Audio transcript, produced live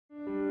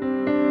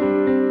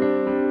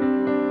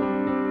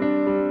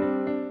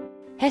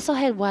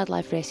Hessilhead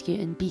Wildlife Rescue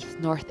in Beath,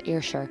 North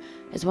Ayrshire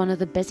is one of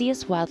the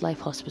busiest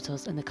wildlife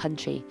hospitals in the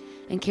country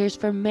and cares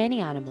for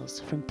many animals,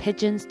 from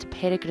pigeons to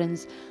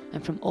peregrines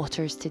and from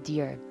otters to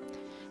deer.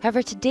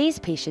 However, today's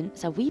patient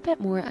is a wee bit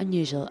more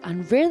unusual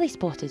and rarely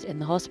spotted in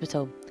the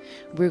hospital.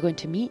 We're going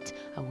to meet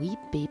a wee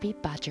baby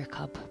badger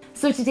cub.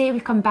 So today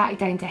we've come back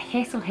down to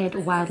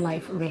Hessilhead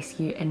Wildlife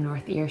Rescue in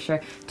North Ayrshire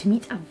to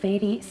meet a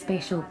very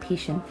special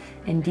patient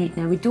indeed.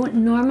 Now, we don't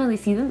normally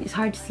see them, it's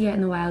hard to see out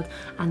in the wild,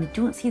 and we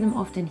don't see them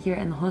often here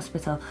in the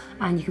hospital,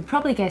 and you could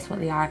probably guess what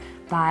they are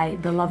by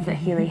the love that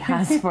Hayley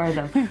has for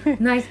them.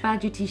 Nice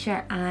badger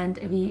t-shirt and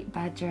a wee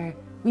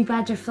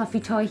badger fluffy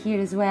toy here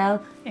as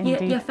well. You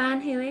a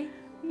fan, Hayley?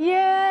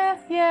 Yeah,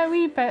 a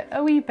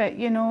wee bit,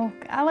 you know.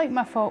 I like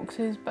my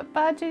foxes, but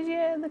badgers,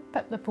 yeah, they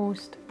pip the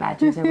post.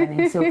 Badgers are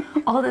winning, so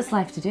all that's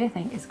left to do, I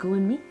think, is go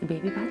and meet the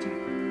baby badger.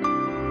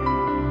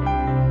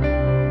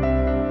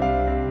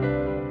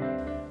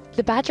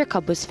 The badger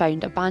cub was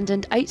found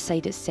abandoned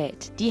outside its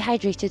set,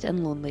 dehydrated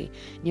and lonely,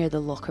 near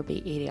the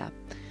Lockerbie area.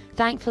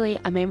 Thankfully,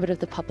 a member of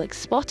the public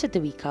spotted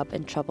the wee cub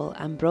in trouble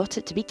and brought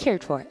it to be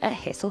cared for at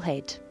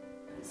Hessilhead.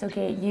 So,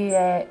 okay, you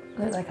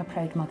look like a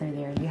proud mother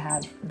there. You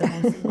have the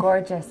most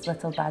gorgeous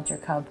little badger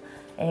cub.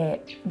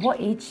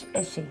 What age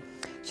is she?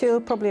 She'll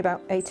probably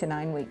about 8 or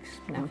 9 weeks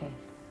now. Okay,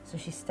 so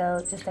she's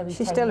still just a wee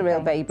She's still a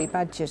real baby.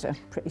 Badgers are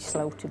pretty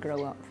slow to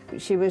grow up.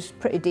 She was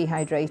pretty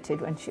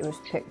dehydrated when she was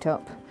picked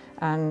up,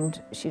 and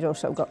she's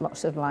also got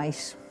lots of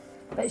lice.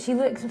 But she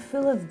looks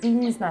full of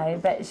beans now,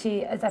 but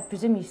as I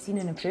presume you've seen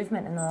an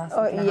improvement in the last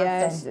week and a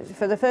half. Yes,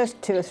 for the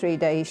first 2 or 3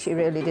 days she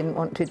really didn't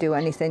want to do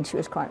anything. She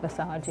was quite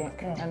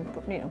lethargic and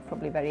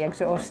probably very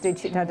exhausted.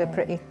 She'd had a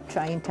pretty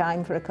trying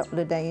time for a couple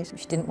of days.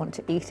 She didn't want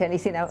to eat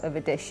anything out of a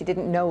dish. She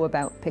didn't know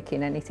about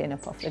picking anything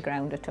up off the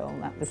ground at all.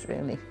 That was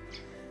really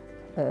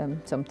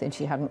something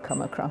she hadn't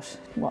come across.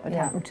 What had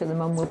happened to the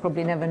mum we'll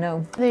probably never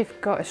know.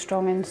 They've got a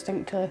strong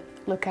instinct to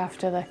look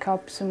after their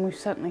cubs, and we've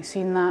certainly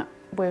seen that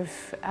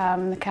with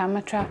the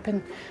camera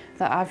trapping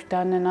that I've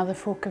done and other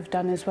folk have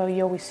done as well.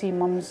 You always see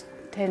mums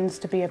tends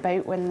to be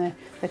about when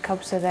the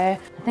cubs are there.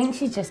 I think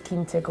she's just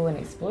keen to go and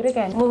explore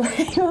again. We'll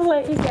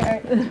let you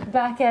get her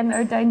back in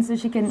or down so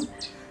she can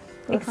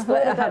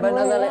explore a bit have more,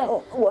 another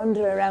little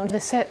wander around. The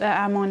set that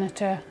I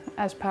monitor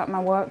as part of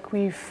my work,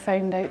 we've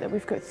found out that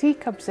we've got 3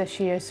 cubs this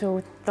year.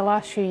 So the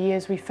last few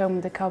years we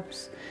filmed the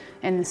cubs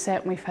in the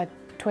set and we've had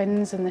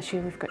twins, and this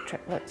year we've got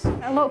triplets.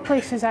 A lot of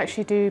places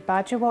actually do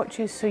badger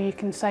watches, so you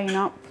can sign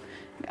up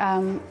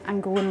and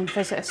go and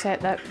visit a set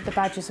that the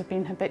badgers have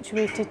been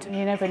habituated to.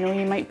 You never know,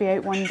 you might be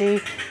out one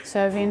day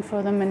surveying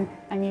for them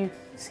and you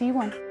see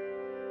one.